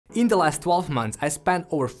In the last 12 months, I spent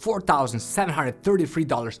over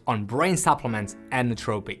 $4,733 on brain supplements and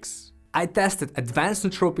nootropics. I tested advanced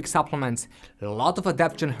nootropic supplements, a lot of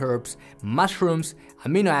adaptogen herbs, mushrooms,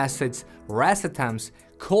 amino acids, racetams,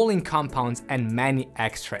 choline compounds, and many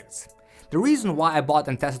extracts. The reason why I bought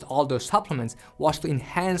and tested all those supplements was to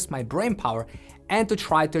enhance my brain power and to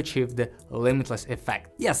try to achieve the Limitless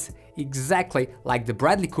effect. Yes, exactly like the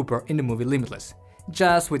Bradley Cooper in the movie Limitless,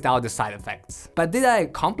 just without the side effects. But did I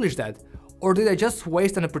accomplish that? Or did I just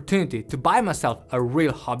waste an opportunity to buy myself a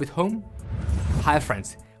real hobbit home? Hi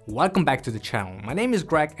friends, welcome back to the channel. My name is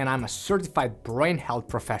Greg and I'm a certified brain health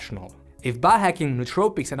professional. If biohacking,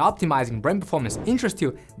 nootropics and optimizing brain performance interest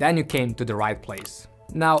you, then you came to the right place.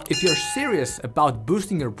 Now, if you're serious about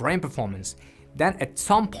boosting your brain performance, then at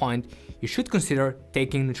some point you should consider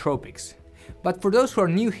taking nootropics. But for those who are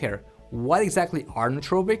new here, what exactly are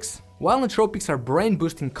nootropics? Well, nootropics are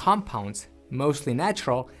brain-boosting compounds, mostly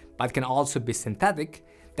natural, but can also be synthetic,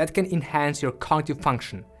 that can enhance your cognitive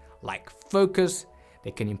function, like focus,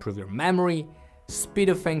 they can improve your memory, speed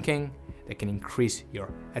of thinking, they can increase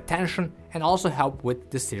your attention, and also help with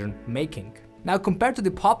decision making. Now, compared to the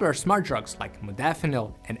popular smart drugs like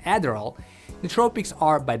modafinil and Adderall, nootropics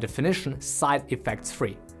are by definition side effects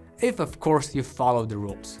free, if of course you follow the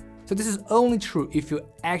rules. So this is only true if you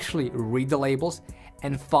actually read the labels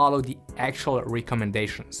and follow the actual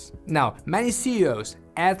recommendations. Now, many CEOs,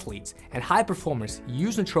 athletes, and high performers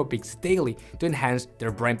use nootropics daily to enhance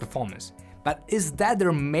their brain performance. But is that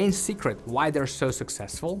their main secret why they're so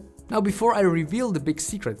successful? Now, before I reveal the big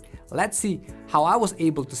secret, let's see how I was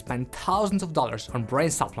able to spend thousands of dollars on brain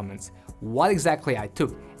supplements, what exactly I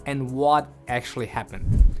took, and what actually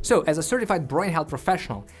happened. So, as a certified brain health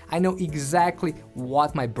professional, I know exactly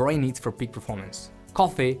what my brain needs for peak performance: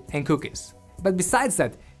 coffee and cookies. But besides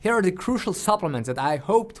that, here are the crucial supplements that I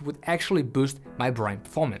hoped would actually boost my brain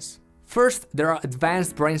performance. First, there are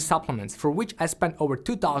advanced brain supplements for which I spent over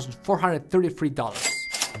 $2,433.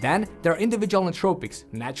 Then there are individual nootropics,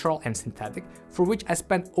 natural and synthetic, for which I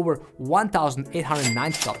spent over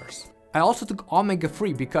 $1,890. I also took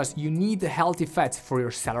omega-3 because you need the healthy fats for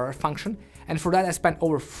your cellular function, and for that I spent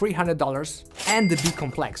over $300. And the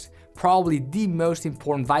B-complex, probably the most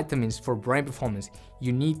important vitamins for brain performance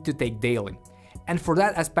you need to take daily. And for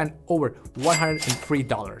that I spent over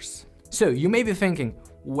 $103. So you may be thinking,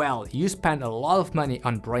 well, you spend a lot of money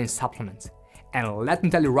on brain supplements. And let me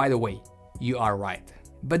tell you right away, you are right.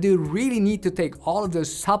 But do you really need to take all of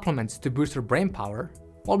those supplements to boost your brain power?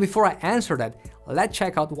 Well, before I answer that, let's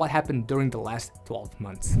check out what happened during the last 12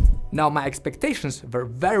 months. Now, my expectations were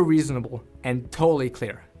very reasonable and totally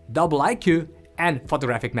clear. Double IQ and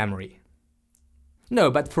photographic memory. No,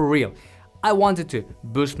 but for real, I wanted to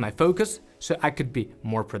boost my focus so I could be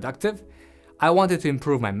more productive. I wanted to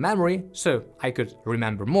improve my memory so I could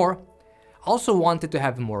remember more. Also wanted to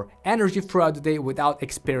have more energy throughout the day without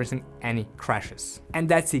experiencing any crashes. And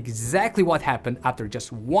that's exactly what happened after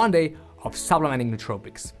just one day of supplementing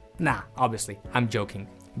nootropics. Nah, obviously, I'm joking.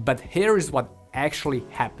 But here is what actually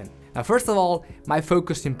happened. Now, first of all, my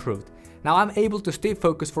focus improved. Now I'm able to stay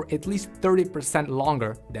focused for at least 30%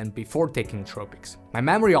 longer than before taking nootropics. My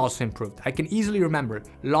memory also improved. I can easily remember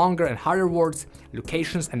longer and harder words,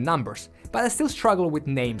 locations and numbers, but I still struggle with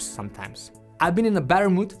names sometimes. I've been in a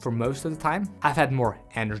better mood for most of the time. I've had more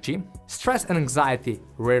energy. Stress and anxiety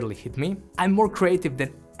rarely hit me. I'm more creative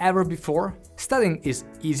than ever before. Studying is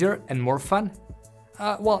easier and more fun.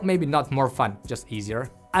 Well, maybe not more fun, just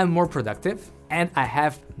easier. I'm more productive and I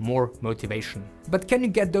have more motivation. But can you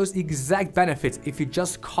get those exact benefits if you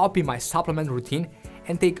just copy my supplement routine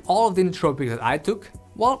and take all of the nootropics that I took?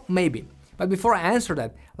 Well, maybe. But before I answer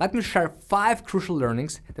that, let me share 5 crucial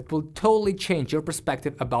learnings that will totally change your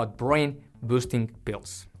perspective about brain boosting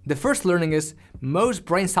pills. The first learning is most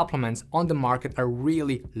brain supplements on the market are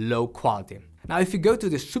really low quality. Now, if you go to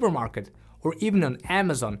the supermarket or even on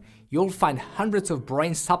Amazon, you'll find hundreds of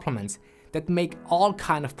brain supplements that make all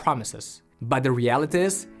kinds of promises. But the reality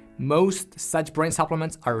is, most such brain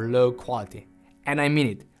supplements are low quality. And I mean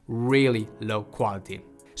it, really low quality.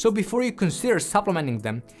 So before you consider supplementing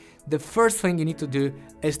them, the first thing you need to do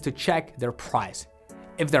is to check their price.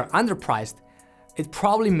 If they're underpriced, it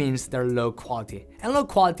probably means they're low quality. And low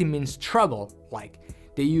quality means trouble, like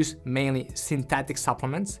they use mainly synthetic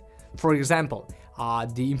supplements. For example,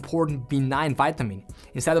 the important B9 vitamin.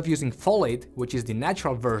 Instead of using folate, which is the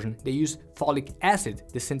natural version, they use folic acid,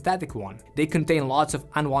 the synthetic one. They contain lots of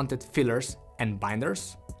unwanted fillers and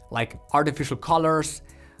binders, like artificial colors,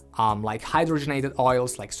 like hydrogenated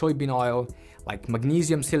oils like soybean oil, like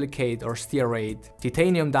magnesium silicate or stearate,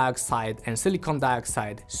 titanium dioxide and silicon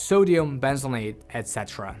dioxide, sodium benzoate,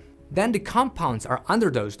 etc. then the compounds are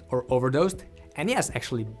underdosed or overdosed, and yes,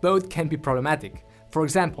 actually both can be problematic. For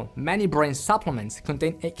example, many brain supplements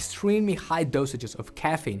contain extremely high dosages of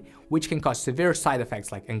caffeine, which can cause severe side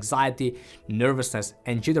effects like anxiety, nervousness,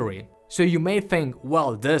 and jittery. So you may think,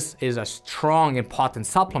 well, this is a strong and potent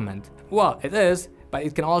supplement. Well, it is, but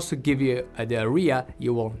it can also give you a diarrhea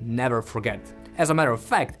you will never forget. As a matter of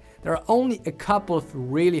fact, there are only a couple of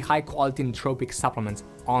really high-quality nootropic supplements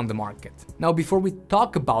on the market. Now, before we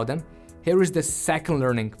talk about them, here is the second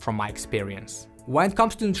learning from my experience. When it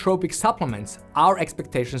comes to nootropic supplements, our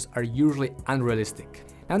expectations are usually unrealistic.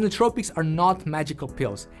 Now, nootropics are not magical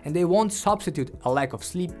pills, and they won't substitute a lack of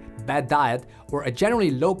sleep, bad diet, or a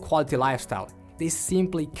generally low-quality lifestyle. They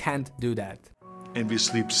simply can't do that. And we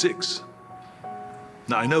sleep 6.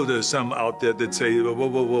 Now, I know there's some out there that say,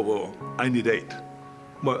 whoa, I need 8.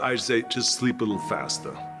 Well, I say just sleep a little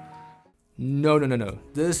faster. No.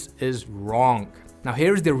 This is wrong. Now,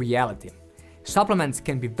 here's the reality. Supplements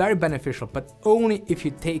can be very beneficial, but only if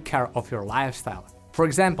you take care of your lifestyle. For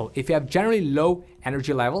example, if you have generally low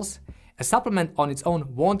energy levels, a supplement on its own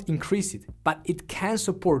won't increase it, but it can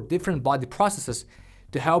support different body processes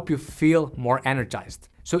to help you feel more energized.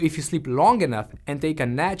 So if you sleep long enough and take a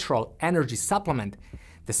natural energy supplement,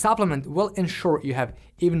 the supplement will ensure you have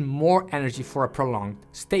even more energy for a prolonged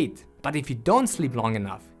state. But if you don't sleep long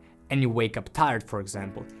enough and you wake up tired, for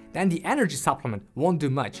example, then the energy supplement won't do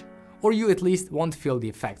much, or you at least won't feel the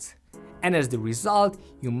effects. And as the result,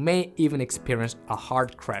 you may even experience a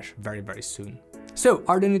hard crash very soon. So,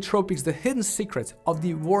 are the nootropics the hidden secrets of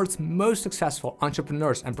the world's most successful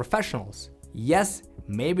entrepreneurs and professionals? Yes,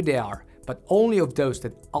 maybe they are, but only of those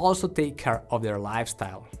that also take care of their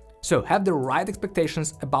lifestyle. So, have the right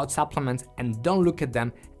expectations about supplements and don't look at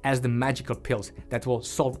them as the magical pills that will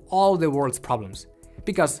solve all the world's problems,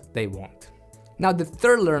 because they won't. Now, the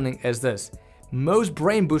third learning is this. Most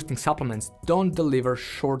brain-boosting supplements don't deliver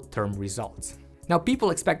short-term results. Now,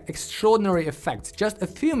 people expect extraordinary effects just a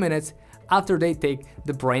few minutes after they take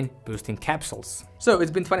the brain-boosting capsules. So, it's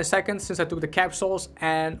been 20 seconds since I took the capsules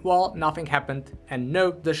and, well, nothing happened. And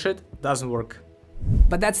no, the shit doesn't work.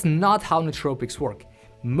 But that's not how nootropics work.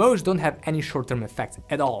 Most don't have any short-term effects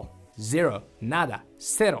at all. Zero, nada,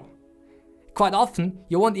 cero. Quite often,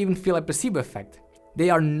 you won't even feel a placebo effect. They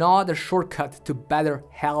are not a shortcut to better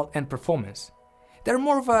health and performance. They're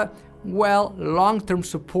more of a, well, long-term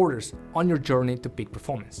supporters on your journey to peak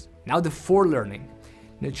performance. Now, the fourth learning.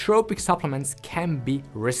 Nootropic supplements can be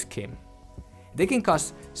risky. They can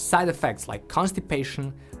cause side effects like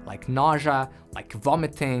constipation, like nausea, like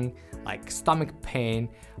vomiting, like stomach pain,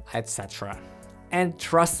 etc. And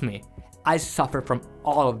trust me, I suffer from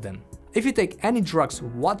all of them. If you take any drugs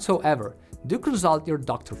whatsoever, do consult your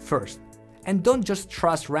doctor first. And don't just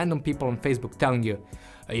trust random people on Facebook telling you,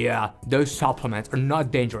 yeah, those supplements are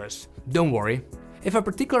not dangerous. Don't worry. If a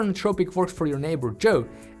particular nootropic works for your neighbor Joe,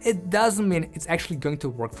 it doesn't mean it's actually going to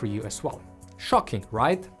work for you as well. Shocking,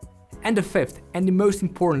 right? And the fifth and the most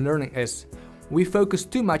important learning is, we focus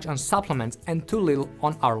too much on supplements and too little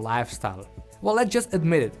on our lifestyle. Well, let's just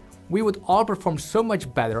admit it. We would all perform so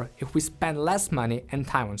much better if we spend less money and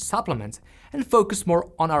time on supplements and focus more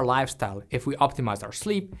on our lifestyle if we optimize our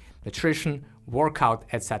sleep, nutrition, workout,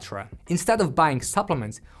 etc. Instead of buying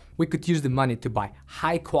supplements, we could use the money to buy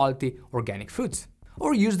high-quality organic foods,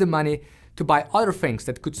 or use the money to buy other things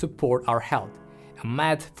that could support our health. A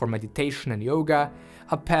mat for meditation and yoga,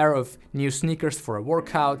 a pair of new sneakers for a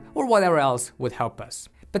workout, or whatever else would help us.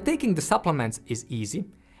 But taking the supplements is easy,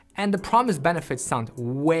 and the promised benefits sound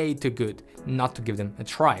way too good not to give them a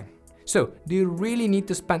try. So, do you really need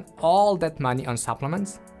to spend all that money on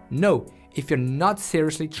supplements? No, if you're not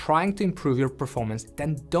seriously trying to improve your performance,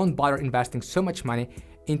 then don't bother investing so much money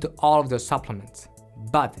into all of those supplements.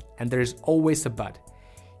 But, and there is always a but,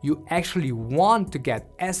 you actually want to get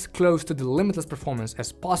as close to the limitless performance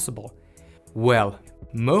as possible. Well,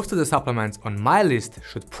 most of the supplements on my list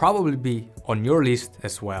should probably be on your list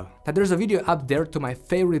as well. Now, there's a video up there to my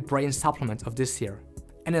favorite brain supplements of this year.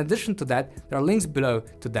 And in addition to that, there are links below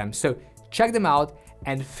to them, so check them out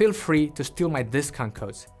and feel free to steal my discount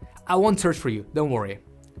codes. I won't search for you, don't worry.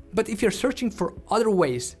 But if you're searching for other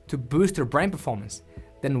ways to boost your brain performance,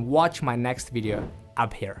 then watch my next video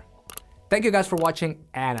up here. Thank you guys for watching,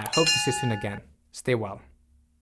 and I hope to see you soon again. Stay well.